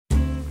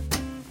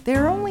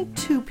There are only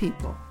two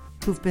people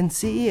who've been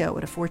CEO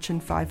at a Fortune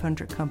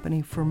 500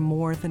 company for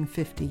more than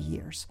 50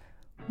 years.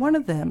 One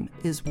of them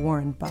is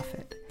Warren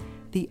Buffett.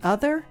 The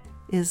other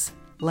is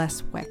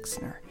Les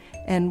Wexner.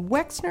 And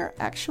Wexner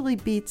actually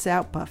beats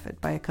out Buffett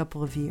by a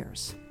couple of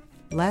years.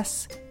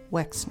 Les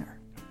Wexner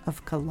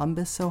of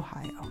Columbus,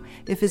 Ohio.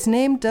 If his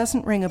name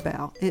doesn't ring a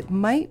bell, it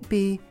might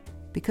be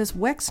because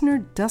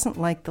Wexner doesn't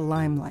like the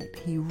limelight.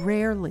 He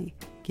rarely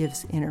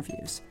gives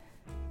interviews.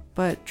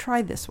 But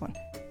try this one,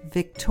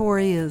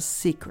 Victoria's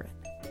Secret.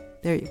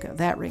 There you go,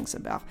 that rings a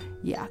bell.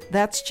 Yeah,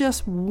 that's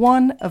just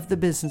one of the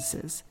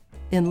businesses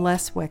in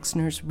Les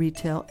Wexner's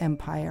retail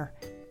empire,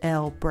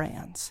 L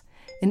Brands.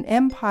 An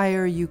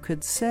empire, you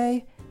could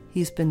say,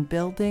 he's been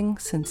building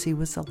since he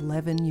was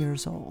 11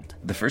 years old.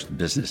 The first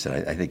business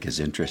that I think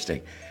is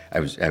interesting, I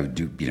would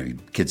do,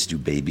 kids do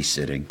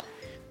babysitting.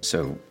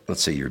 So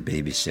let's say you're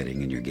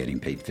babysitting and you're getting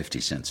paid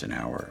 50 cents an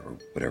hour or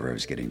whatever I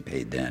was getting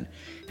paid then.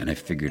 And I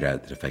figured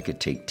out that if I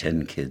could take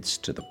 10 kids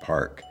to the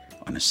park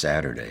on a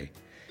Saturday,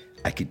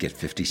 I could get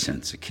 50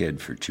 cents a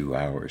kid for 2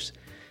 hours.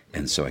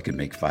 And so I could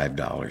make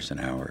 $5 an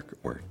hour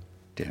or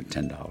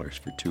 $10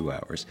 for 2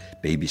 hours.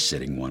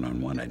 Babysitting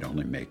one-on-one, I'd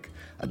only make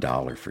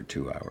 $1 for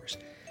 2 hours.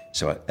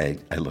 So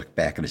I looked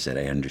back and I said,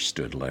 I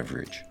understood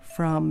leverage.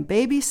 From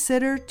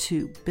babysitter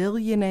to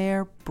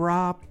billionaire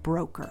bra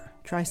broker.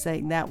 Try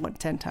saying that one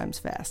 10 times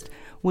fast.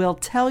 We'll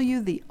tell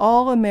you the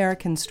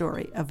all-American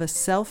story of a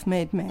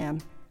self-made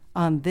man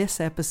on this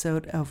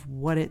episode of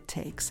What It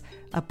Takes,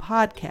 a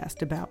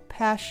podcast about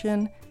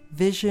passion,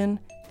 vision,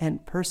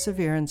 and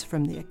perseverance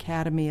from the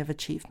Academy of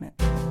Achievement.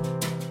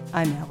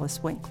 I'm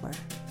Alice Winkler.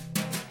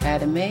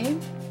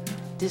 Adame,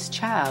 this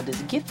child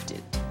is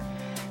gifted.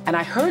 And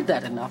I heard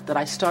that enough that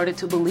I started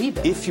to believe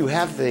it. If you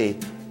have the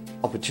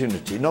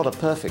opportunity, not a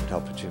perfect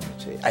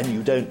opportunity, and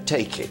you don't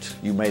take it,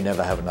 you may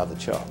never have another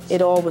chance. It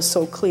all was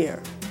so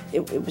clear.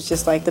 It was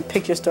just like the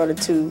picture started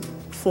to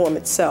form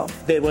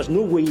itself. There was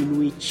no way in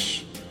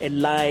which a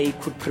lie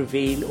could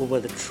prevail over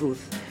the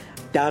truth.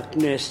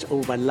 Darkness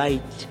over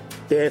light,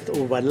 death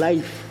over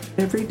life.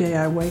 Every day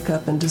I wake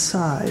up and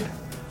decide,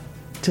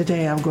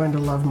 today I'm going to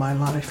love my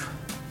life.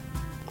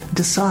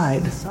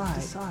 Decide.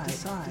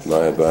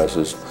 My advice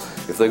is,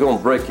 if they're going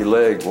to break your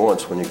leg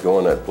once when you go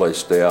in that place,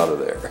 stay out of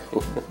there.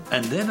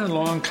 And then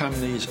along come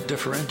these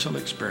differential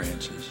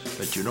experiences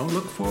that you don't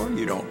look for,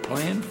 you don't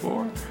plan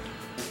for,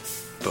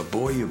 but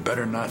boy, you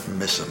better not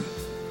miss them.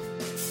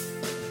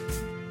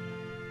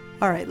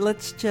 All right,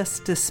 let's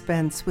just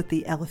dispense with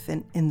the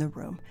elephant in the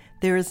room.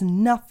 There is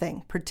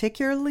nothing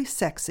particularly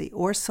sexy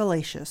or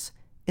salacious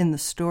in the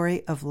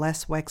story of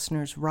Les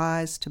Wexner's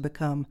rise to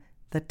become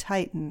the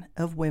titan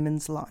of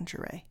women's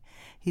lingerie.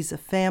 He's a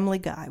family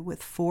guy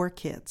with 4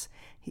 kids.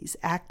 He's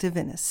active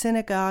in a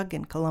synagogue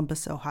in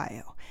Columbus,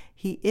 Ohio.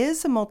 He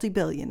is a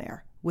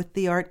multi-billionaire with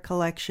the art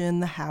collection,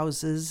 the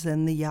houses,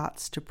 and the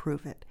yachts to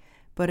prove it.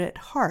 But at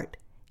heart,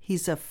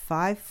 he's a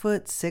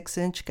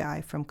 5'6"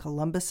 guy from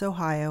Columbus,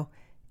 Ohio,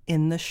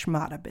 in the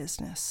schmata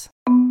business.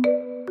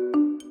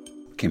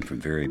 Came from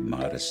very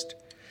modest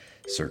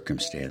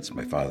circumstance.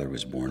 My father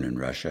was born in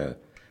Russia.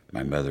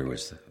 My mother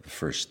was the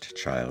first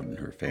child in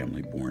her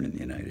family born in the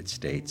United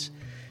States.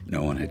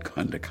 No one had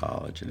gone to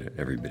college, and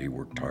everybody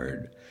worked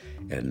hard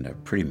and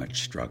pretty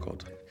much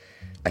struggled.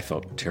 I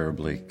felt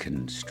terribly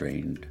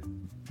constrained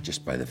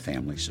just by the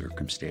family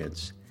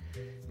circumstance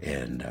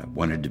and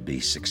wanted to be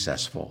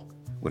successful,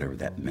 whatever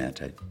that meant.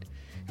 It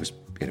was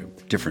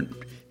different.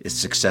 As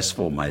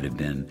successful might have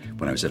been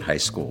when I was at high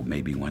school.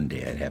 Maybe one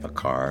day I'd have a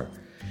car.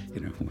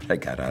 When I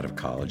got out of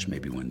college,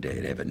 maybe one day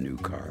I'd have a new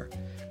car.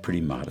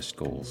 Pretty modest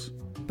goals.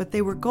 But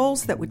they were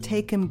goals that would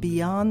take him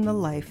beyond the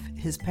life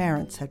his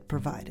parents had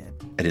provided.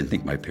 I didn't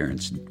think my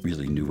parents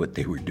really knew what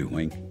they were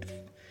doing.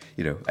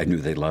 I knew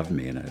they loved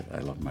me, and I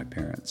loved my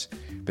parents.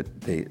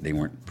 But they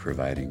weren't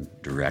providing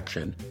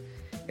direction.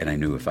 And I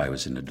knew if I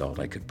was an adult,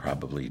 I could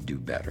probably do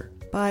better.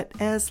 But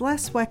as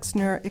Les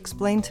Wexner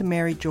explained to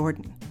Mary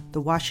Jordan,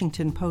 the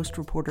Washington Post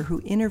reporter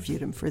who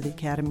interviewed him for the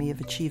Academy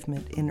of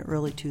Achievement in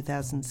early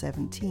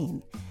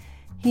 2017,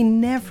 he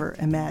never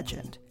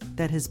imagined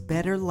that his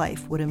better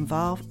life would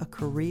involve a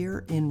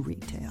career in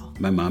retail.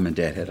 My mom and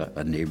dad had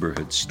a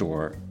neighborhood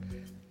store.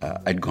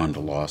 I'd gone to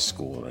law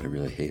school, and I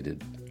really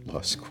hated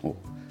law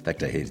school. In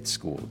fact, I hated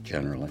school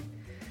generally.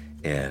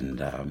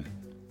 And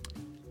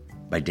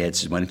my dad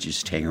said, why don't you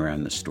just hang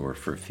around the store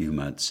for a few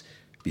months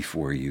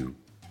before you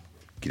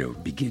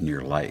begin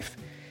your life?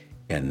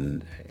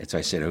 And so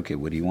I said, okay,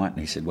 what do you want?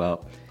 And he said,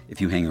 well, if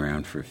you hang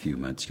around for a few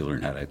months, you'll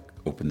learn how to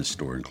open the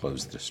store and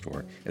close the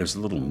store. It was a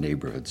little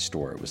neighborhood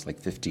store. It was like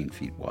 15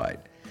 feet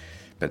wide.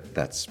 But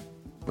that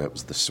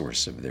was the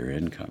source of their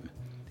income.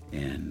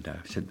 And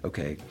I said,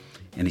 okay.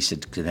 And he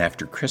said,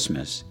 after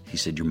Christmas, he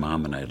said, your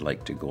mom and I'd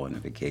like to go on a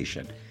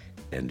vacation.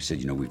 And he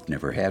said, we've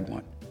never had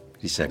one.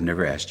 He said, I've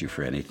never asked you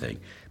for anything,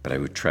 but I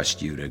would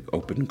trust you to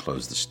open and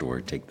close the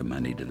store, take the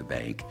money to the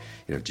bank,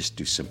 just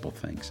do simple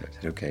things. I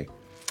said, okay.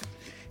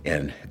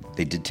 And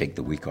they did take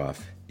the week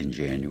off in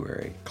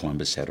January.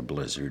 Columbus had a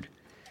blizzard,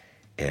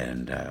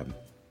 and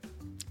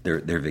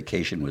Their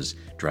vacation was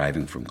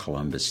driving from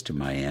Columbus to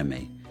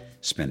Miami,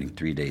 spending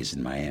 3 days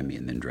in Miami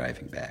and then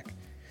driving back.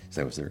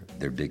 So that was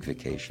their big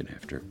vacation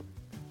after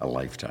a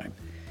lifetime.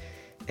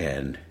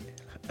 And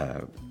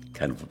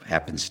kind of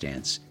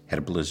happenstance, had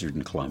a blizzard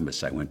in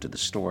Columbus. I went to the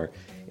store,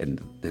 and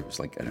there was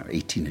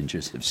 18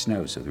 inches of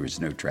snow, so there was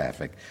no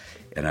traffic.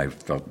 And I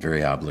felt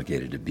very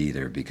obligated to be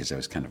there because I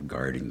was kind of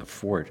guarding the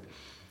fort,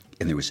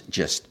 and there was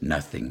just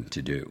nothing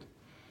to do.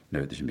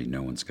 There's going to be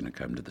no one's going to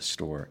come to the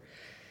store.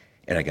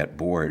 And I got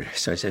bored,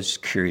 so I was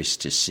curious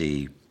to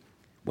see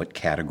what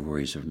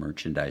categories of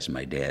merchandise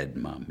my dad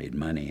and mom made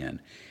money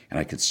in. And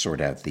I could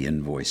sort out the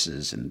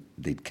invoices, and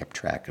they'd kept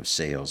track of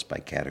sales by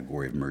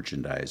category of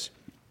merchandise,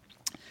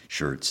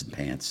 shirts and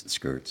pants and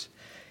skirts.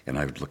 And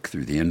I would look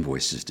through the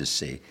invoices to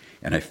see.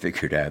 And I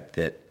figured out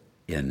that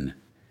in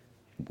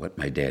what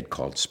my dad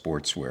called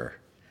sportswear,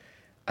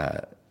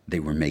 they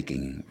were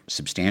making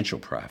substantial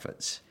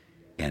profits.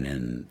 And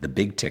in the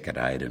big ticket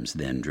items,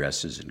 then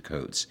dresses and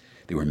coats,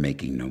 they were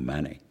making no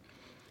money.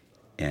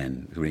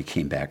 And when he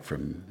came back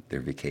from their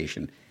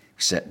vacation,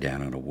 we sat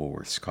down at a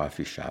Woolworth's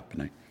coffee shop,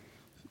 and I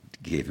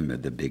gave him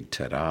the big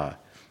ta-da.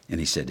 And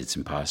he said, it's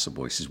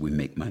impossible. He says, we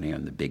make money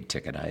on the big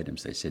ticket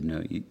items. I said,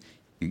 no,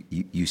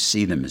 you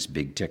see them as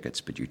big tickets,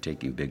 but you're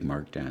taking big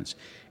markdowns,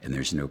 and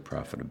there's no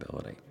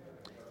profitability.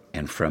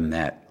 And from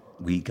that,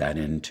 we got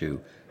into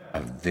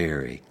a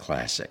very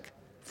classic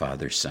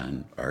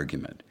father-son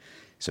argument.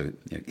 So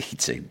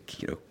he'd say,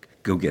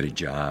 go get a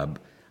job.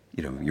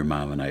 Your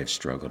mom and I have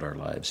struggled our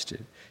lives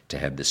to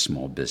have this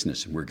small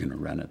business, and we're going to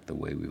run it the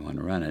way we want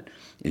to run it.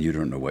 And you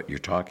don't know what you're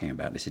talking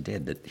about. And I said,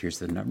 Dad, here's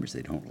the numbers.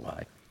 They don't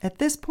lie. At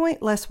this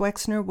point, Les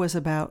Wexner was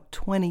about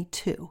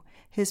 22.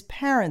 His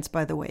parents,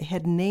 by the way,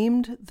 had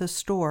named the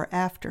store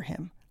after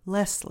him,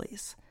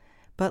 Leslie's.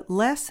 But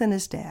Les and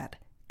his dad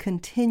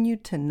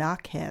continued to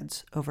knock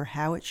heads over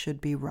how it should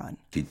be run.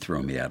 He'd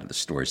throw me out of the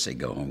store, say,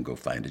 go home, go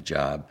find a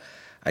job.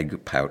 I'd go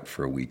pout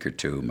for a week or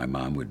two. My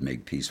mom would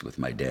make peace with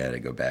my dad.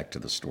 I'd go back to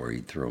the store.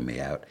 He'd throw me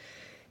out.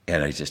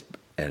 And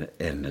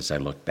and as I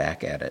look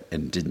back at it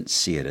and didn't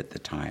see it at the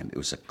time, it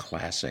was a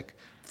classic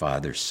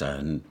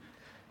father-son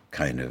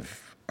kind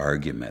of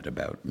argument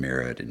about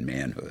merit and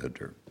manhood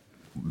or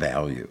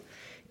value.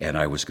 And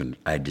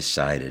I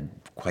decided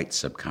quite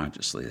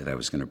subconsciously that I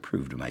was going to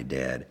prove to my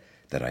dad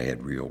that I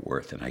had real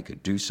worth and I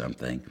could do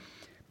something.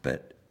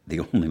 But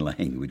the only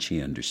language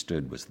he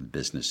understood was the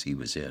business he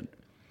was in.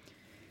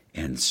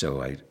 And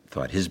so I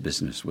thought his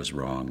business was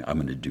wrong. I'm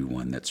going to do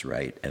one that's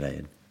right. And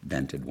I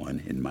invented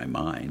one in my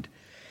mind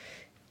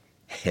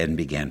and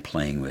began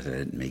playing with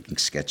it, making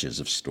sketches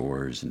of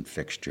stores and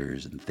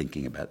fixtures and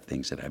thinking about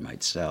things that I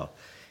might sell.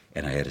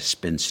 And I had a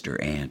spinster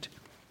aunt,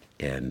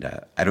 and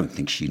I don't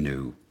think she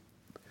knew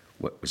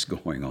what was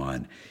going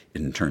on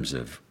in terms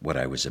of what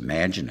I was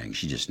imagining.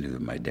 She just knew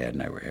that my dad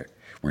and I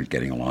weren't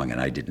getting along, and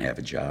I didn't have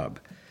a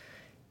job.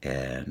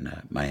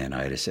 And my Aunt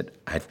Ida said,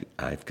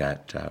 I've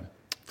got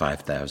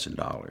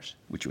 $5,000,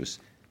 which was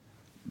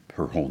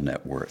her whole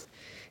net worth.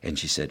 And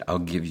she said, I'll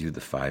give you the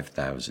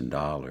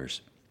 $5,000,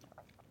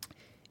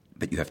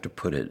 but you have to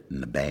put it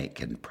in the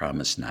bank and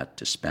promise not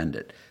to spend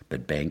it.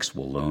 But banks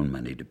will loan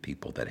money to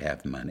people that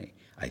have money,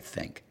 I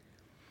think.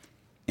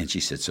 And she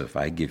said, so if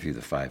I give you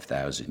the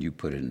 $5,000, you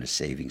put it in a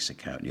savings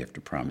account. You have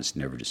to promise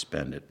never to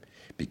spend it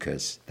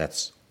because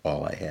that's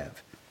all I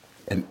have.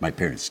 And my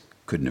parents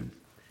couldn't have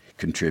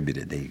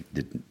contributed.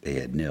 They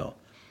had nil.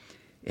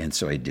 And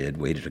so I did,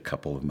 waited a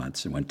couple of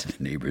months and went to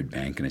the neighborhood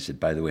bank. And I said,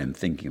 by the way, I'm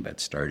thinking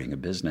about starting a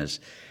business.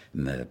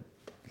 And the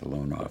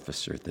loan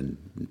officer at the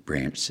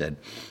branch said,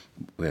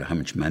 well, how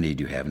much money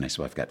do you have? And I said,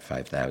 well, I've got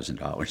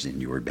 $5,000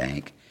 in your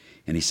bank.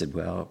 And he said,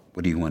 well,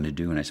 what do you want to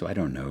do? And I said, I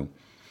don't know.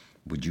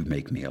 Would you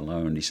make me a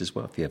loan? And he says,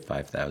 well, if you have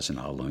 $5,000,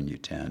 I'll loan you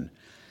 10.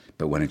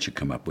 But why don't you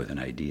come up with an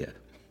idea?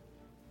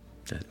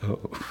 I said, oh.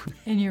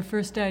 And your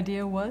first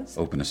idea was?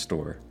 Open a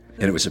store.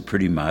 And it was a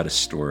pretty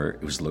modest store.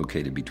 It was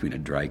located between a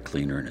dry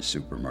cleaner and a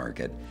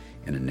supermarket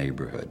in a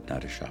neighborhood,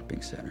 not a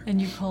shopping center.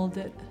 And you called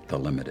it? The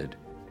Limited,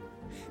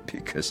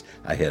 because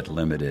I had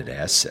limited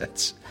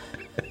assets.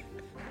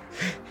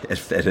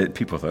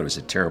 People thought it was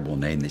a terrible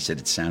name. They said,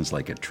 it sounds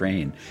like a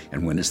train.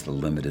 And when is the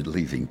Limited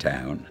leaving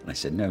town? And I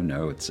said,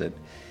 no,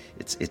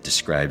 it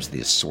describes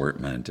the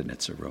assortment, and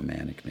it's a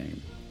romantic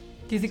name.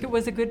 Do you think it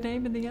was a good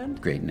name in the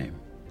end? Great name.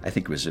 I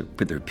think it was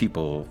whether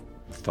people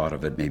thought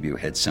of it, maybe it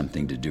had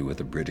something to do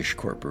with a British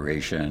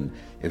corporation.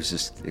 It was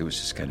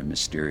just kind of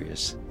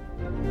mysterious.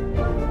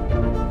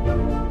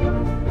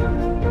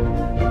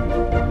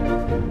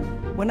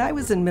 When I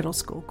was in middle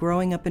school,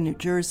 growing up in New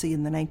Jersey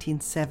in the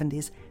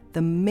 1970s,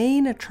 the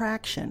main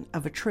attraction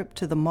of a trip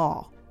to the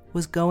mall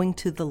was going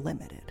to the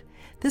Limited.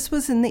 This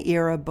was in the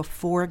era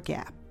before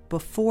Gap,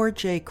 before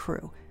J.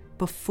 Crew,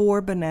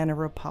 before Banana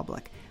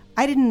Republic.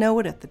 I didn't know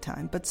it at the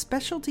time, but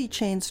specialty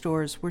chain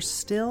stores were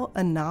still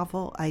a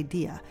novel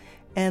idea,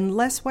 and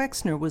Les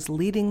Wexner was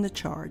leading the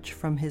charge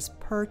from his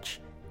perch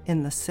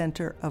in the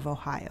center of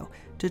Ohio,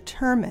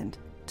 determined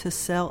to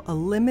sell a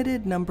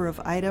limited number of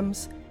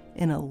items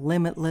in a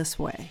limitless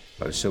way.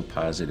 I was so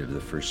positive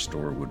the first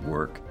store would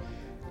work.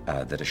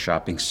 that a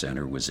shopping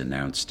center was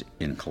announced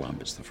in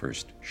Columbus, the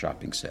first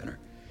shopping center.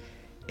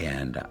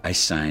 And I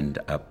signed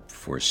up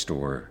for a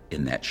store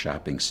in that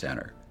shopping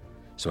center.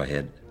 So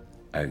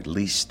I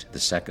leased the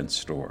second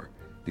store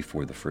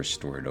before the first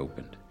store had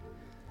opened.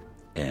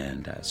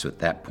 And so at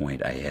that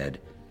point, I had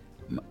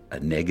a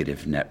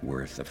negative net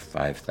worth of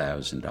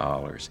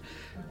 $5,000.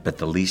 But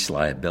the lease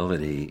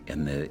liability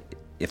and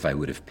if I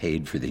would have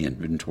paid for the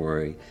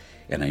inventory,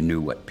 and I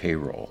knew what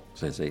payroll.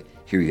 So I'd say,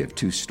 here you have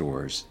 2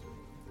 stores.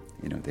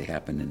 They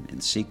happen in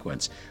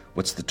sequence.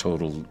 What's the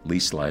total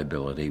lease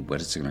liability?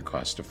 What is it going to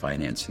cost to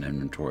finance an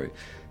inventory?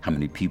 How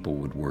many people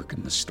would work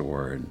in the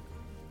store? And,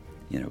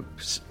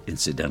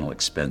 incidental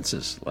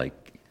expenses like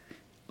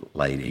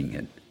lighting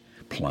and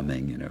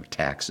plumbing,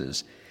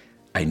 taxes.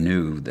 I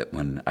knew that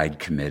when I'd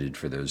committed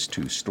for those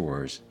 2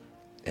 stores,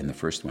 and the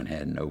first one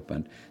hadn't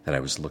opened, that I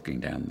was looking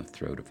down the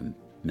throat of $1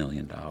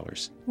 million.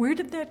 Where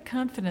did that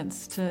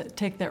confidence to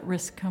take that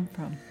risk come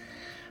from?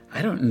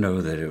 I don't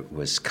know that it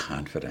was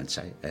confidence.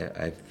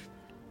 I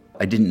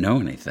didn't know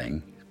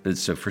anything. But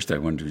so first I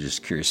wanted to be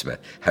just curious about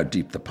how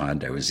deep the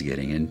pond I was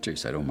getting into.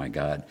 So I said, oh my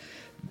God,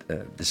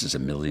 this is $1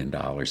 million,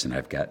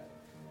 and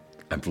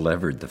I've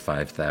levered the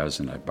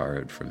 $5,000 I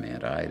borrowed from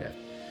Aunt Ida.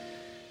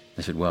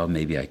 I said, well,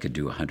 maybe I could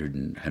do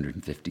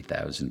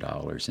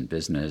 $150,000 in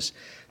business.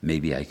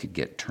 Maybe I could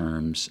get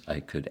terms. I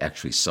could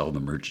actually sell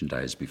the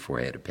merchandise before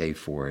I had to pay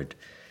for it.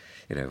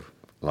 A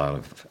lot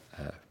of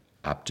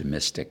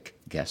optimistic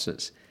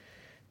guesses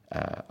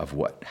of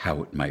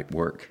how it might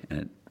work, and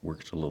it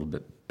worked a little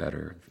bit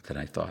better than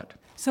I thought.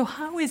 So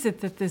how is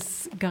it that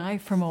this guy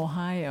from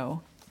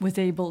Ohio was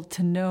able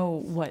to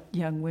know what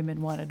young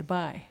women wanted to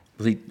buy?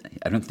 Well,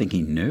 I don't think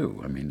he knew.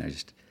 I mean,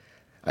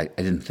 I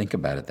didn't think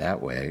about it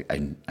that way.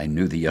 I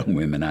knew the young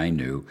women I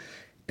knew,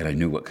 and I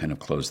knew what kind of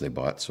clothes they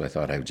bought, so I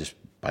thought I would just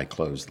buy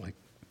clothes like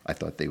I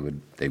thought they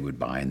would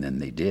buy, and then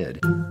they did.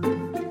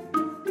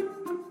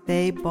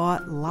 They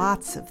bought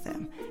lots of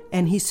them,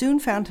 and he soon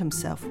found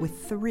himself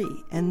with 3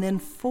 and then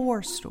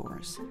 4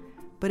 stores.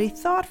 But he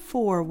thought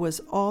 4 was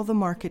all the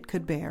market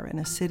could bear in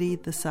a city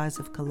the size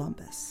of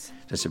Columbus.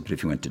 I said, but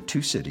if you went to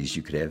 2 cities,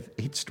 you could have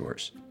 8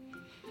 stores.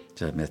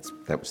 So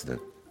that was the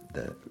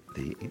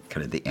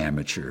kind of the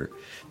amateur,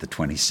 the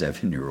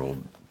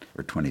 27-year-old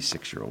or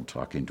 26-year-old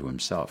talking to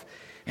himself.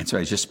 And so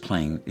I was just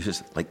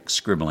like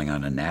scribbling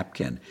on a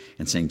napkin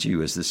and saying, gee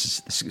whiz,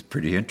 this is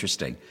pretty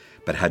interesting.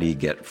 But how do you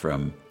get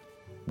from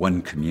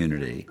one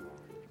community,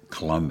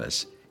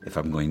 Columbus, if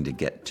I'm going to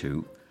get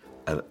to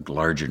a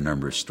larger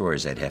number of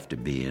stores, I'd have to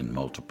be in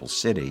multiple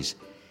cities.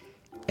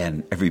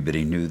 And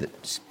everybody knew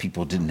that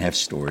people didn't have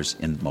stores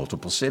in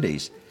multiple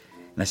cities.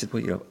 And I said,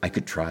 well, I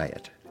could try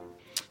it.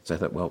 So I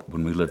thought, well,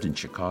 when we lived in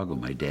Chicago,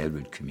 my dad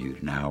would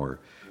commute an hour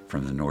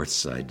from the north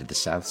side to the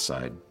south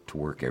side to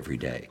work every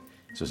day.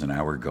 So it was an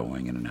hour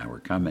going and an hour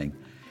coming.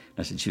 And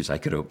I said, geez, I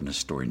could open a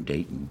store in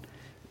Dayton.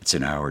 It's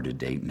an hour to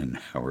Dayton and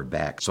an hour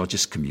back. So I'll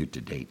just commute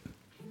to Dayton.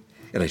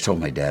 And I told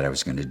my dad I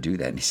was going to do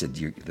that. And he said,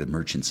 the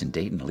merchants in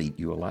Dayton will eat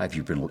you alive.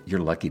 You're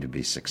lucky to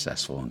be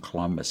successful in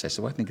Columbus. I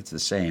said, well, I think it's the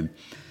same.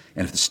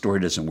 And if the store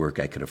doesn't work,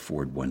 I could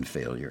afford one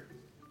failure.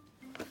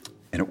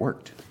 And it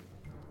worked.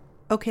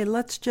 Okay,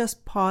 let's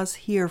just pause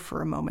here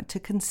for a moment to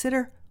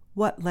consider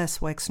what Les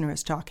Wexner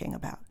is talking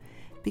about.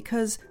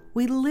 Because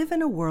we live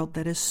in a world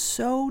that is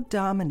so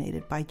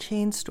dominated by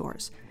chain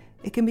stores,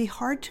 it can be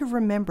hard to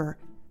remember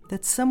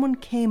that someone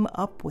came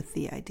up with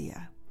the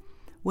idea.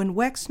 When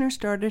Wexner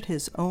started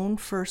his own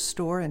first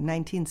store in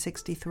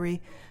 1963,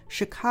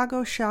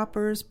 Chicago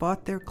shoppers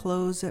bought their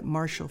clothes at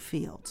Marshall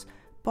Field's.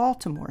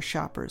 Baltimore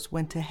shoppers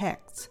went to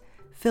Hecht's.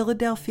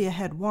 Philadelphia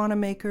had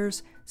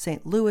Wanamaker's.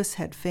 St. Louis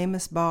had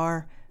Famous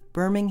Barr.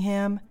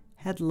 Birmingham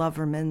had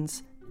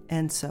Loverman's,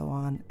 and so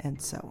on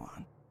and so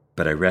on.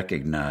 But I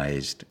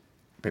recognized,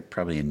 but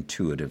probably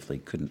intuitively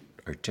couldn't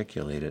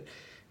articulate it,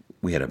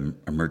 we had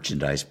a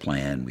merchandise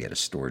plan, we had a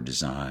store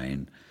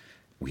design,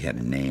 we had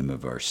a name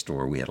of our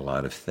store, we had a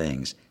lot of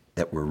things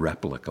that were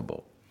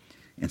replicable.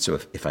 And so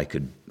if I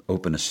could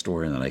open a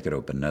store and then I could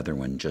open another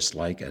one just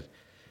like it,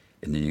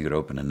 and then you could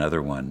open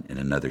another one in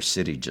another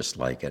city just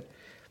like it,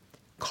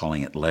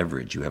 calling it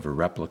leverage, you have a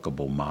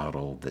replicable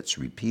model that's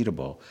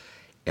repeatable.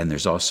 And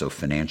there's also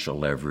financial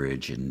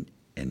leverage and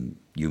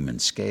human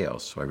scale.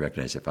 So I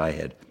recognize if I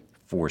had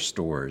 4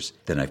 stores,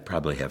 then I'd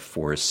probably have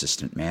 4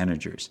 assistant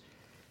managers.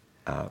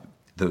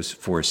 Those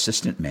 4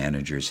 assistant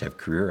managers have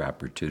career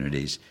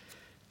opportunities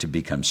to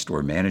become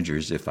store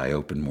managers if I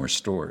open more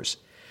stores.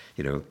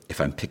 If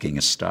I'm picking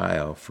a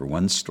style for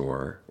one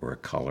store or a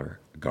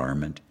color, a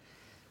garment,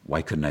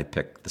 why couldn't I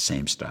pick the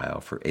same style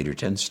for 8 or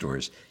 10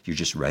 stores? You're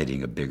just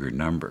writing a bigger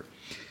number.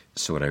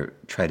 So what I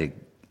try to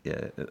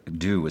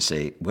do was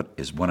say,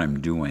 what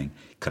I'm doing,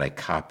 could I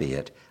copy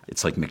it?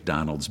 It's like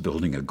McDonald's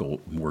building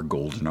more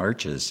golden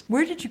arches.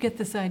 Where did you get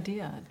this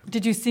idea?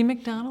 Did you see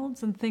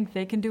McDonald's and think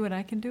they can do it,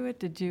 I can do it?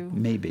 Did you?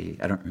 Maybe.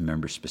 I don't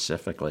remember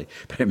specifically,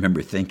 but I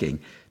remember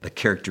thinking the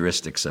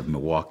characteristics of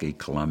Milwaukee,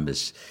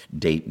 Columbus,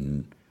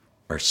 Dayton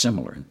are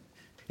similar. And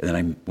then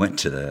I went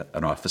to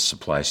an office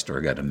supply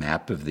store, got a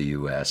map of the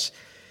U.S.,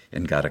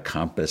 and got a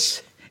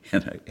compass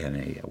and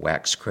a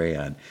wax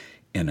crayon,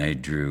 and I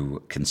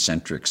drew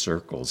concentric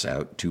circles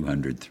out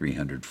 200,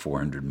 300,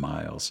 400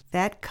 miles.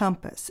 That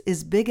compass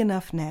is big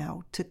enough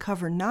now to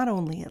cover not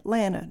only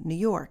Atlanta, New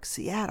York,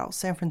 Seattle,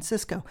 San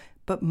Francisco,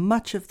 but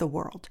much of the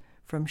world,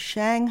 from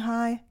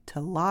Shanghai to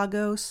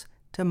Lagos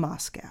to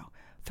Moscow.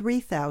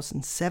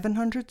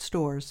 3,700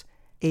 stores,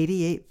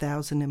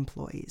 88,000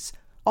 employees,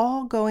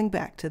 all going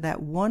back to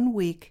that 1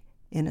 week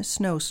in a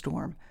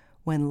snowstorm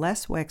when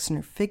Les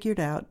Wexner figured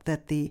out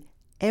that the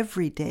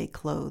everyday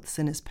clothes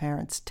in his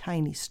parents'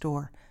 tiny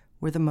store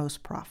were the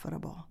most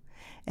profitable.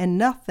 And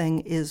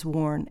nothing is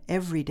worn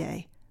every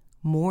day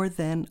more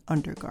than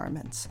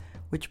undergarments,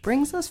 which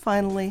brings us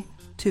finally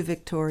to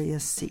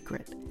Victoria's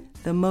Secret,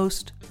 the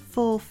most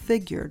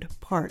full-figured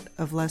part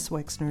of Les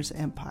Wexner's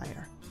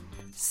empire.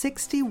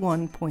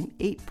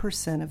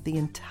 61.8% of the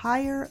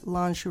entire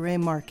lingerie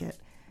market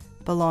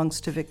belongs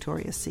to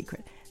Victoria's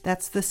Secret.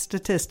 That's the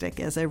statistic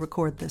as I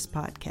record this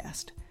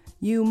podcast.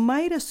 You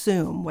might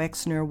assume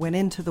Wexner went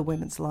into the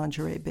women's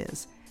lingerie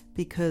biz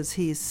because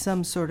he's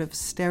some sort of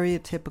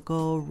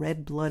stereotypical,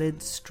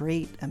 red-blooded,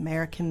 straight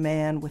American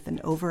man with an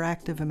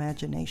overactive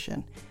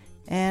imagination.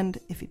 And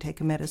if you take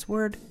him at his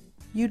word,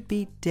 you'd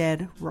be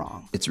dead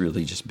wrong. It's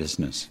really just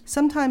business.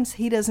 Sometimes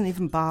he doesn't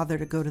even bother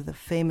to go to the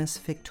famous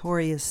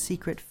Victoria's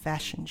Secret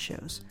fashion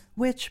shows,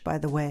 which, by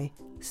the way,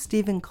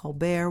 Stephen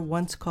Colbert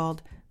once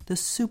called the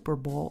Super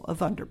Bowl of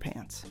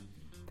underpants.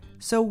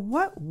 So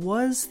what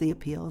was the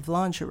appeal of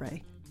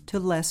lingerie to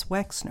Les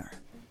Wexner?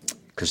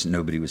 Because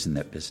nobody was in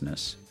that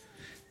business.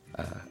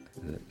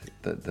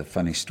 The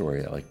funny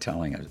story I like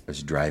telling, I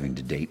was driving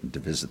to Dayton to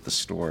visit the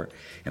store,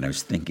 and I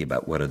was thinking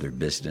about what other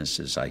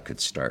businesses I could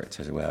start.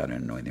 So I said, well, I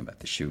don't know anything about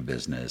the shoe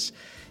business.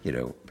 You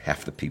know,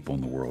 half the people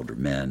in the world are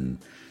men,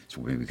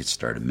 so maybe we could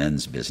start a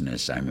men's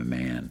business. I'm a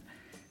man,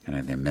 and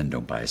I think men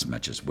don't buy as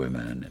much as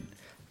women.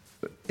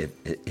 And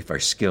if our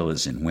skill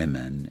is in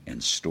women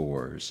and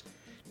stores,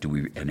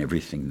 and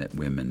everything that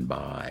women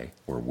buy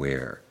or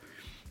wear,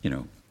 you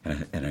know,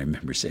 and I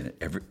remember saying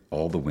that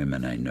all the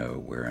women I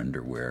know wear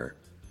underwear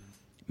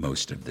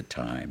most of the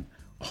time.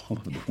 All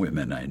of the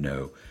women I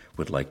know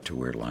would like to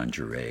wear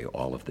lingerie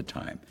all of the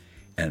time.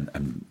 And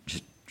I'm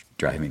just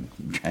driving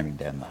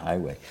down the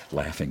highway,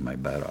 laughing my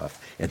butt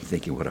off and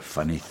thinking what a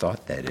funny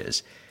thought that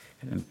is.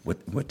 And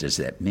what does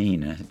that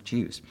mean?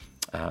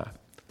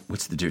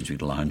 What's the difference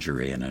between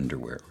lingerie and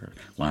underwear?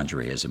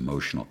 Lingerie has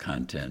emotional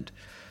content.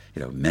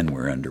 You know, men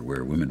wear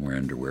underwear, women wear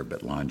underwear,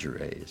 but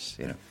lingerie is,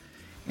 you know.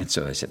 And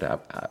so I said, I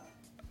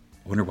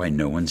wonder why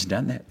no one's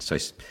done that. So I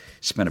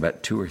spent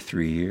about 2 or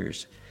 3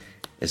 years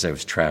as I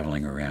was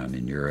traveling around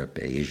in Europe,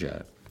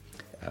 Asia,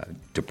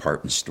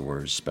 department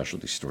stores,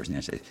 specialty stores, and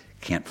I said,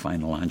 can't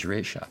find a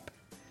lingerie shop.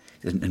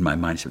 In my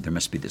mind, I said, there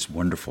must be this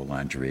wonderful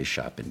lingerie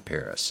shop in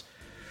Paris,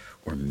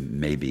 or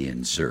maybe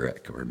in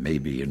Zurich, or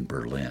maybe in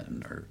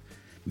Berlin, or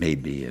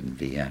maybe in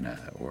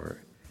Vienna, or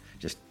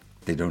just,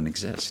 they don't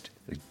exist.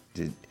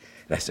 And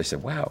I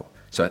said, wow.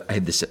 So I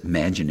had this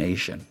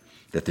imagination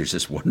that there's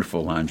this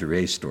wonderful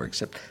lingerie store,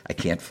 except I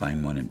can't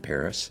find one in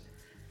Paris.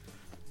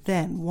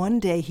 Then, one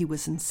day, he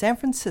was in San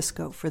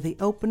Francisco for the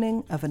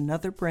opening of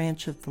another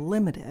branch of the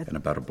Limited. And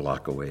about a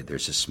block away,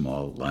 there's a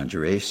small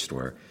lingerie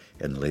store,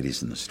 and the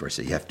ladies in the store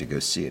said, you have to go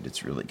see it.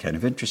 It's really kind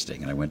of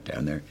interesting. And I went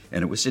down there,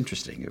 and it was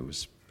interesting. It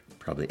was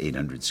probably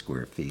 800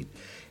 square feet,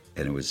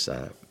 and it was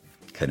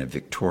kind of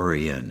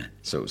Victorian,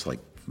 so it was like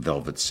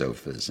velvet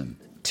sofas and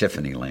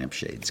Tiffany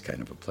lampshades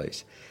kind of a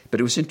place.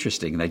 But it was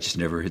interesting, and I just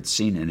never had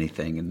seen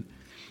anything, and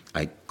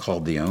I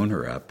called the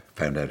owner up,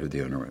 found out who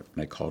the owner was,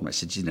 and I called him. I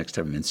said, gee, next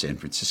time I'm in San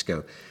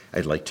Francisco,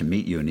 I'd like to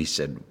meet you. And he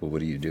said, well,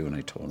 what do you do? And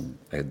I told him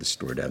I had the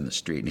store down the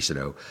street. And he said,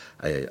 oh,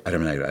 I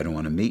don't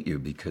want to meet you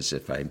because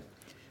if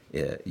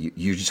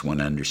you just want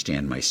to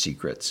understand my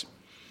secrets.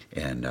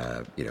 And,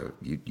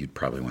 you'd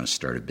probably want to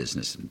start a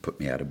business and put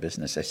me out of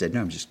business. I said,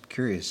 no, I'm just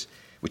curious,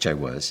 which I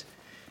was.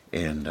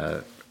 And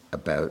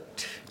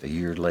about a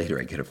year later,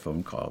 I get a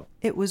phone call.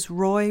 It was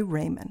Roy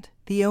Raymond,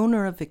 the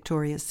owner of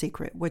Victoria's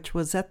Secret, which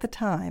was at the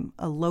time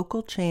a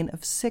local chain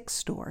of 6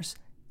 stores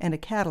and a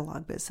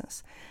catalog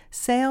business.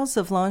 Sales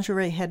of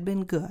lingerie had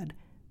been good,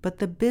 but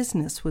the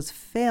business was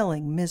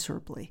failing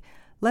miserably.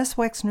 Les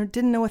Wexner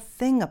didn't know a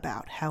thing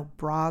about how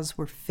bras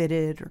were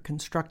fitted or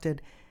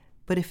constructed,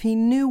 but if he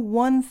knew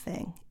one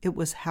thing, it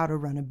was how to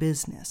run a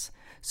business.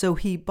 So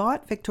he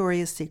bought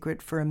Victoria's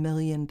Secret for $1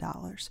 million,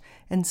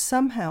 and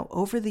somehow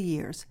over the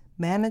years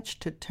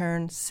managed to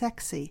turn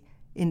sexy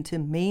into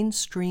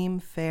mainstream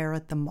fare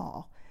at the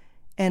mall.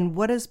 And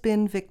what has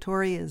been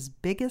Victoria's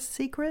biggest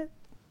secret?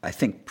 I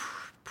think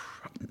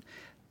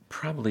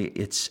probably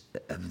it's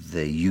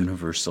the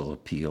universal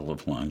appeal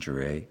of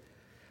lingerie.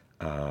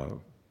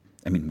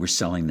 We're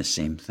selling the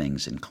same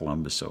things in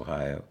Columbus,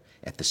 Ohio.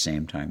 At the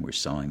same time, we're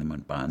selling them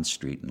on Bond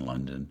Street in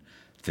London,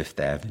 Fifth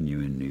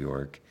Avenue in New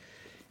York,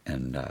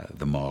 and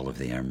the Mall of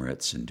the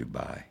Emirates in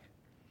Dubai,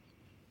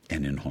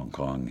 and in Hong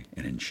Kong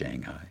and in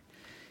Shanghai.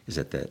 Is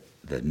that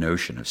the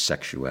notion of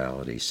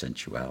sexuality,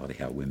 sensuality,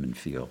 how women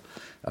feel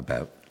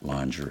about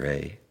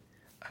lingerie,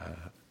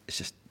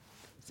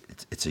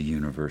 it's a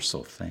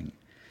universal thing.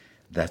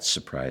 That's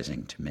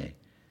surprising to me.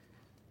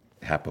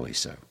 Happily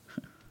so.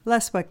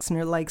 Les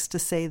Wexner likes to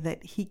say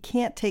that he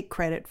can't take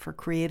credit for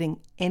creating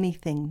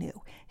anything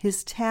new.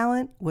 His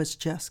talent was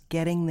just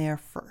getting there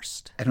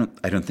first. I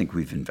don't think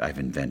I've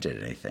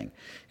invented anything.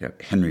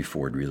 Henry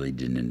Ford really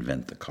didn't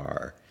invent the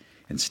car,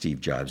 and Steve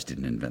Jobs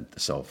didn't invent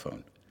the cell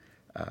phone.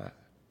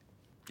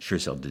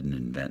 Scherzell didn't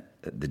invent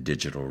the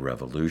digital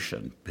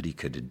revolution, but he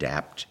could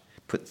adapt,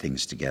 put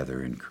things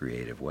together in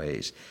creative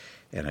ways.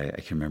 And I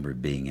can remember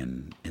being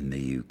in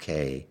the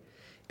UK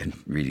and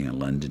reading a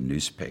London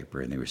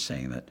newspaper, and they were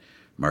saying that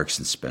Marks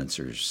and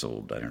Spencer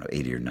sold,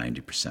 80 or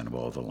 90% of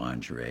all the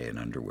lingerie and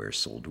underwear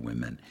sold to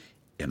women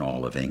in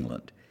all of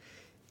England.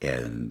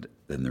 And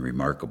then the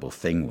remarkable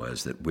thing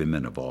was that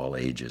women of all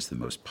ages, the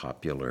most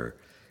popular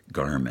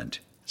garment,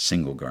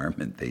 single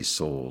garment they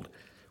sold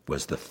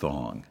was the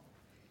thong.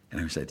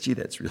 And I said, gee,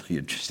 that's really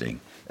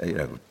interesting,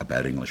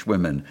 about English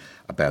women,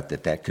 about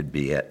that could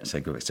be it.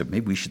 So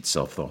maybe we should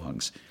sell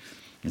thongs.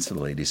 And so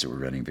the ladies that were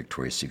running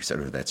Victoria's Secret said,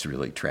 that's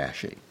really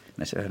trashy. And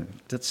I said,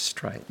 let's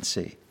try it and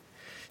see.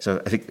 So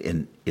I think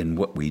in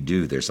what we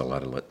do, there's a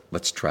lot of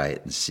let's try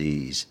it and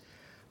sees,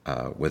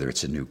 whether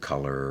it's a new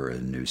color or a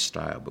new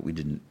style. But we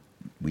didn't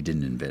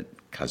invent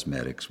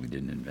cosmetics. We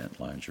didn't invent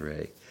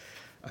lingerie.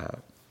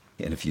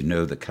 And if you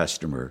know the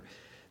customer,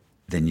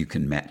 then you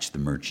can match the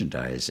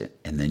merchandise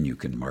and then you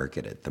can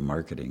market it. The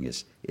marketing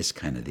is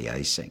kind of the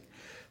icing.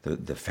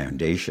 The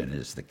foundation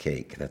is the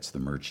cake. That's the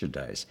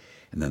merchandise.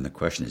 And then the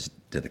question is,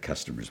 do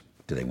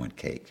they want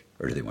cake?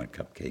 Or do they want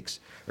cupcakes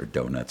or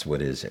donuts?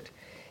 What is it?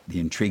 The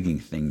intriguing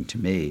thing to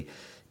me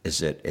is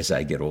that as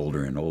I get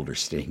older and older,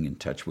 staying in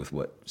touch with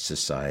what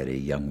society,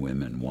 young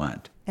women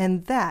want.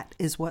 And that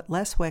is what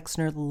Les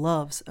Wexner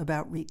loves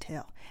about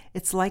retail.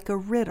 It's like a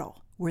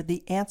riddle where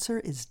the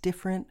answer is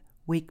different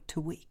week to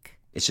week.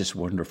 It's just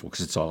wonderful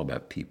because it's all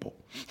about people.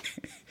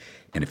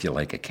 And if you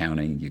like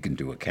accounting, you can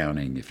do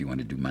accounting. If you want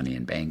to do money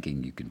in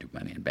banking, you can do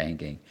money in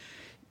banking.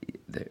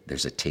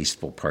 There's a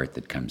tasteful part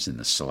that comes in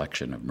the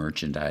selection of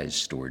merchandise,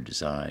 store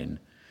design,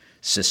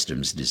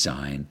 systems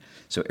design.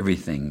 So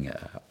everything,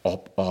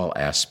 all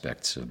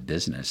aspects of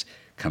business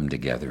come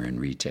together in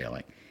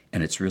retailing.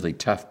 And it's really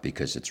tough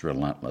because it's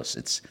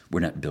relentless.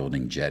 We're not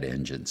building jet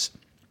engines.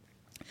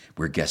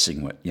 We're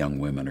guessing what young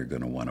women are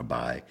going to want to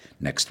buy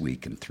next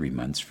week and 3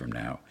 months from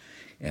now.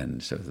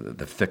 And so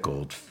the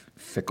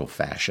fickle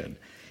fashion,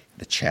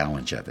 the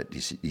challenge of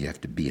it, you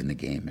have to be in the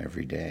game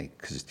every day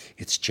because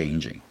it's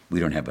changing. We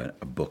don't have a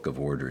book of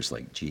orders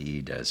like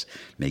GE does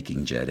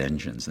making jet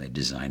engines. They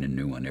design a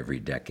new one every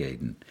decade,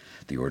 and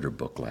the order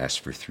book lasts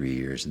for 3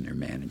 years, and they're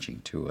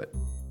managing to it.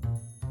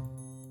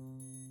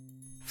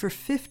 For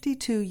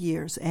 52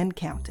 years and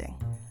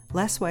counting,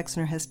 Les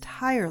Wexner has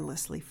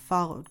tirelessly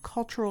followed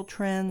cultural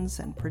trends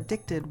and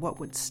predicted what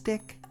would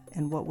stick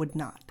and what would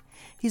not.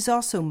 He's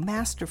also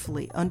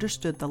masterfully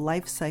understood the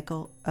life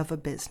cycle of a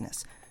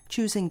business,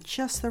 choosing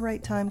just the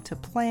right time to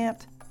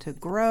plant, to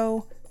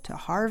grow, to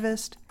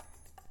harvest,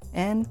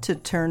 and to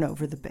turn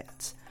over the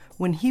bits.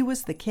 When he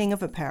was the king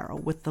of apparel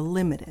with The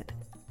Limited,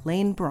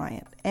 Lane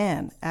Bryant,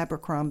 and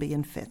Abercrombie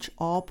 & Fitch,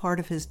 all part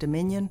of his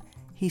dominion,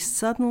 he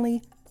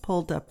suddenly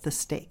pulled up the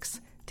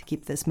stakes, to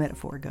keep this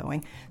metaphor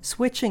going,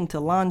 switching to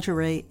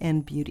lingerie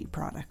and beauty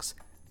products.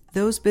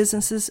 Those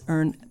businesses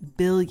earn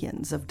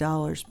billions of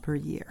dollars per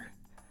year.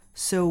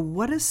 So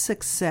what does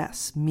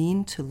success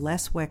mean to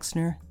Les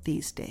Wexner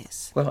these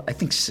days? Well, I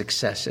think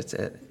success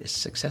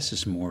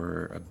is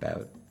more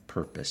about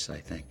purpose, I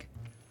think.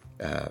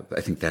 I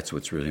think that's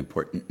what's really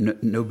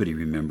important. Nobody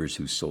remembers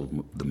who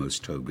sold the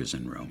most togas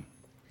in Rome.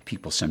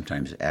 People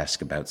sometimes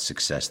ask about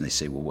success and they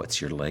say, well,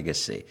 what's your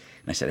legacy?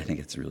 And I said, I think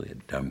it's really a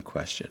dumb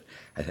question.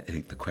 I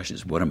think the question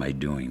is, what am I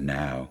doing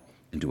now?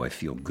 And do I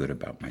feel good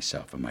about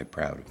myself? Am I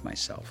proud of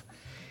myself?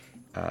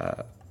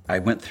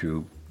 I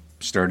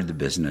started the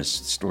business,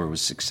 the store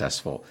was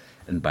successful,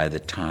 and by the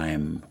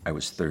time I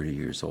was 30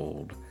 years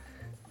old,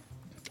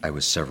 I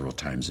was several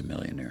times a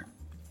millionaire.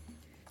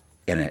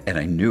 And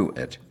I knew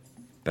it,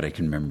 but I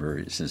can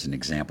remember, this is an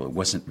example, it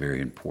wasn't very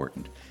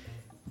important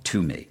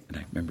to me. And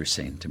I remember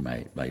saying to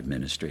my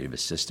administrative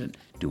assistant,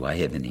 do I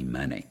have any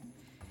money?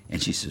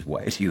 And she says,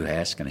 why do you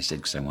ask? And I said,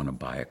 because I want to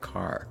buy a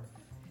car.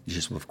 She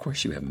says, well, of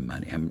course you have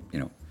money.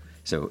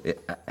 So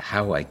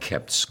how I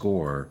kept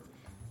score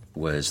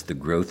was the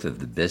growth of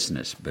the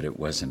business, but it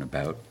wasn't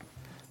about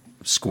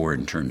score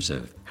in terms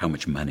of how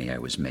much money I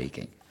was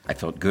making. I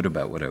felt good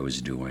about what I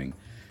was doing.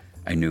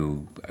 I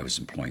knew I was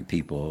employing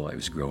people. I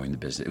was growing the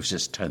business. It was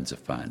just tons of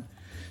fun.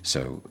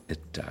 So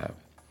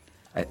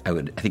I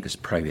think it's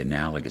probably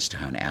analogous to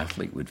how an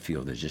athlete would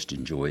feel that just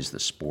enjoys the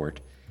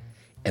sport,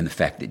 and the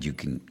fact that you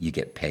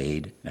get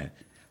paid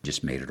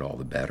just made it all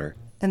the better.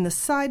 And the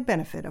side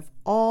benefit of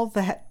all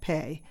that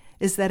pay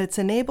is that it's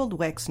enabled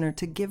Wexner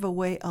to give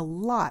away a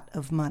lot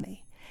of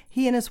money.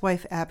 He and his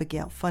wife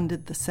Abigail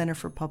funded the Center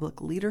for Public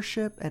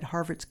Leadership at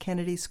Harvard's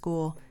Kennedy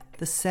School,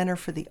 the Center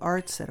for the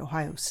Arts at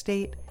Ohio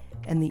State,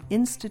 and the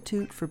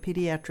Institute for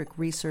Pediatric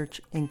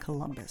Research in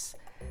Columbus.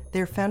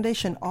 Their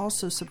foundation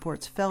also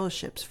supports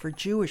fellowships for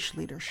Jewish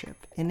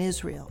leadership in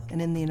Israel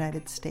and in the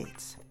United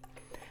States.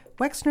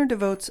 Wexner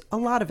devotes a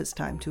lot of his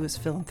time to his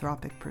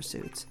philanthropic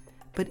pursuits,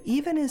 but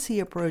even as he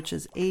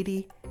approaches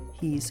 80,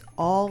 he's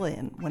all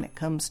in when it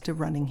comes to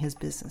running his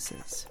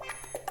businesses.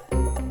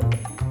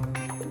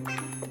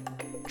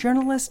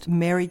 Journalist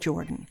Mary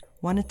Jordan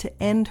wanted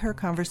to end her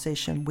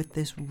conversation with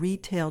this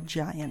retail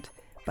giant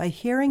by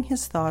hearing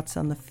his thoughts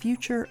on the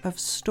future of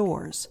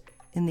stores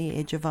in the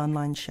age of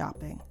online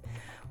shopping.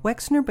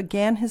 Wexner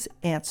began his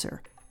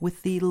answer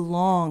with the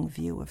long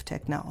view of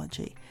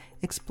technology,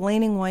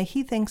 explaining why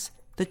he thinks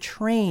the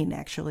train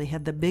actually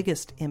had the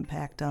biggest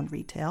impact on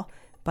retail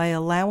by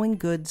allowing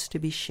goods to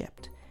be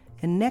shipped.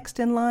 And next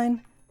in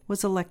line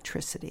was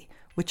electricity,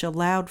 which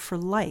allowed for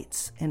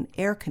lights and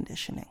air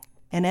conditioning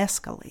and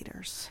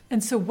escalators.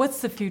 And so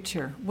what's the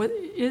future? What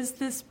is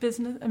this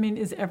business? I mean,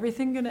 is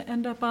everything going to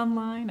end up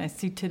online? I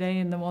see today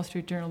in the Wall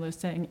Street Journal they're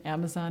saying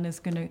Amazon is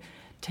going to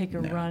take a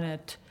run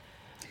at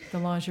the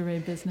lingerie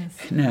business.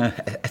 No,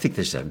 I think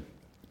there's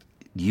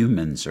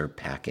humans are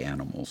pack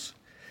animals.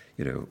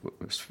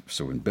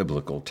 So in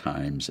biblical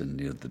times and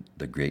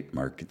the great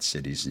market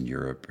cities in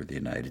Europe or the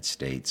United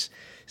States,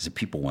 is that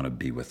people want to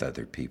be with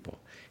other people.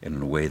 And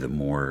in a way, the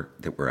more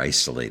that we're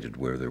isolated,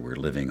 whether we're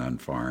living on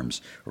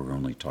farms or we're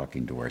only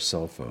talking to our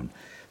cell phone,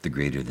 the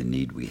greater the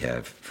need we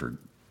have for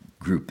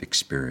group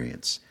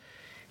experience.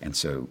 And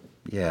so,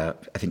 yeah,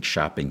 I think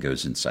shopping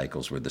goes in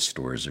cycles where the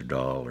stores are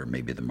dull or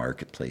maybe the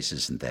marketplace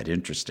isn't that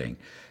interesting.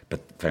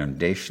 But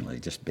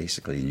foundationally, just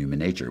basically in human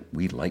nature,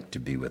 we like to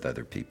be with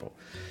other people.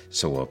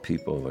 So while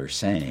people are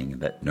saying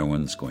that no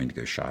one's going to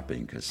go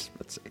shopping because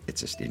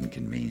it's just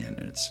inconvenient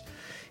and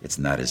it's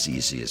not as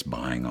easy as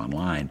buying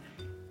online,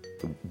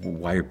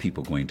 why are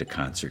people going to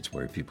concerts?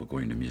 Why are people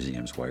going to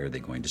museums? Why are they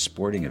going to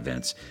sporting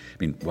events? I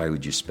mean, why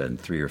would you spend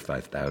 $3,000 or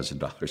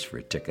 $5,000 for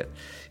a ticket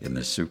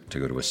to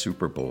go to a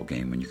Super Bowl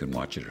game when you can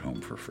watch it at home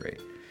for free?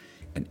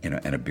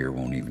 And a beer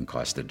won't even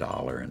cost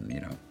 $1.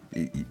 And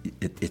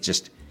it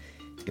just.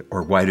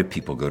 Or why do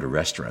people go to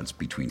restaurants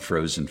between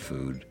frozen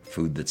food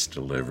that's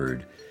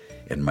delivered,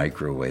 and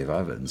microwave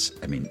ovens?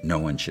 I mean, no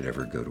one should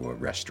ever go to a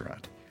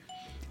restaurant.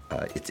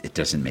 It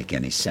doesn't make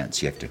any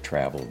sense. You have to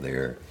travel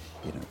there.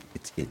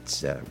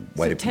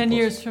 Why do 10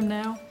 years from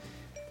now?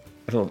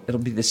 It'll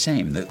be the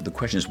same. The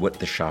question is what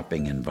the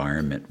shopping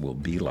environment will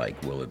be like.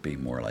 Will it be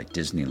more like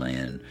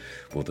Disneyland?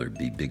 Will there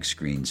be big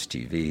screens,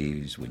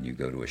 TVs? When you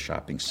go to a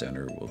shopping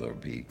center, will there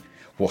be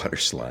water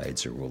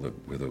slides, or will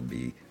there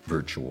be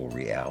virtual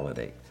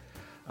reality?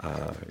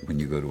 When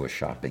you go to a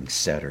shopping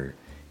center,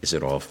 is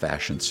it all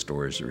fashion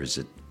stores, or is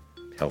it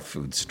health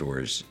food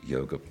stores,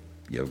 yoga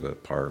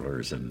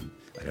parlors, and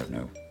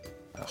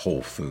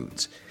Whole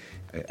Foods?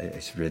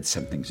 I read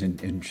something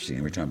interesting.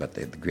 We were talking about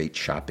the great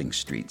shopping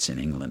streets in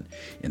England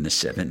in the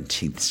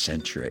 17th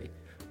century.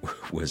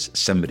 Was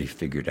somebody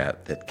figured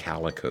out that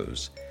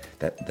calicos,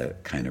 that the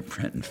kind of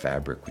print and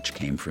fabric which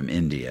came from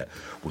India,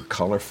 were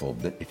colorful,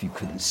 but if you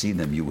couldn't see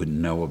them, you wouldn't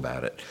know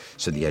about it.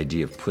 So the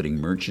idea of putting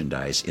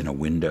merchandise in a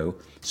window,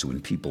 so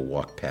when people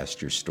walk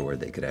past your store,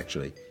 they could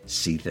actually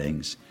see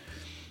things.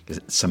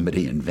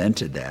 Somebody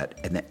invented that,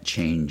 and that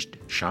changed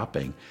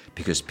shopping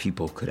because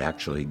people could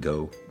actually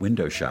go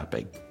window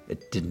shopping.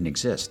 It didn't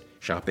exist.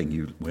 Shopping,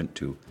 you went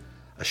to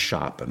a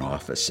shop, an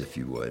office, if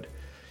you would.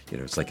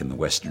 It's like in the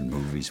Western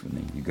movies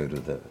when you go to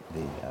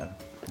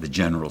the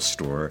general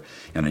store,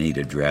 and I need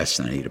a dress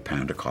and I need a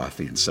pound of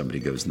coffee, and somebody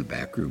goes in the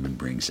back room and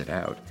brings it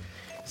out.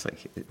 It's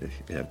like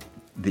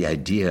the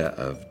idea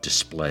of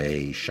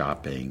display,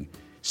 shopping,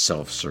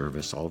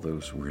 self-service, all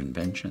those were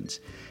inventions.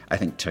 I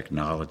think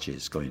technology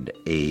is going to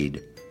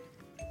aid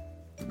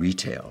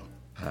retail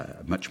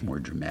much more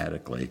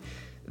dramatically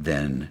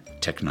than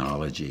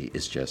technology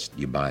is just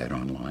you buy it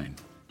online.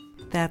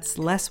 That's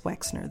Les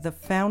Wexner, the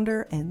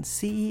founder and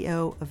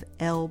CEO of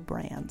L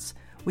Brands,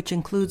 which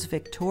includes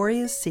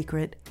Victoria's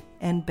Secret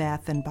and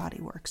Bath &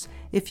 Body Works.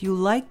 If you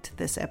liked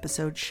this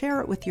episode,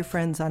 share it with your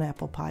friends on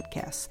Apple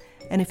Podcasts.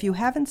 And if you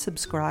haven't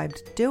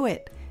subscribed, do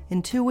it.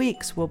 In 2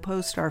 weeks, we'll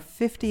post our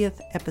 50th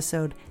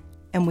episode,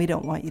 and we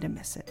don't want you to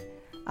miss it.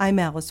 I'm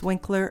Alice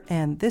Winkler,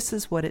 and this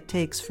is What It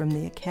Takes from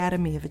the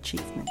Academy of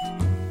Achievement.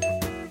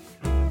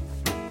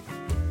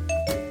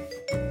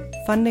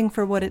 Funding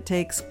for What It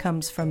Takes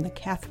comes from the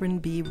Catherine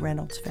B.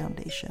 Reynolds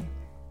Foundation.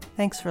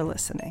 Thanks for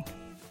listening.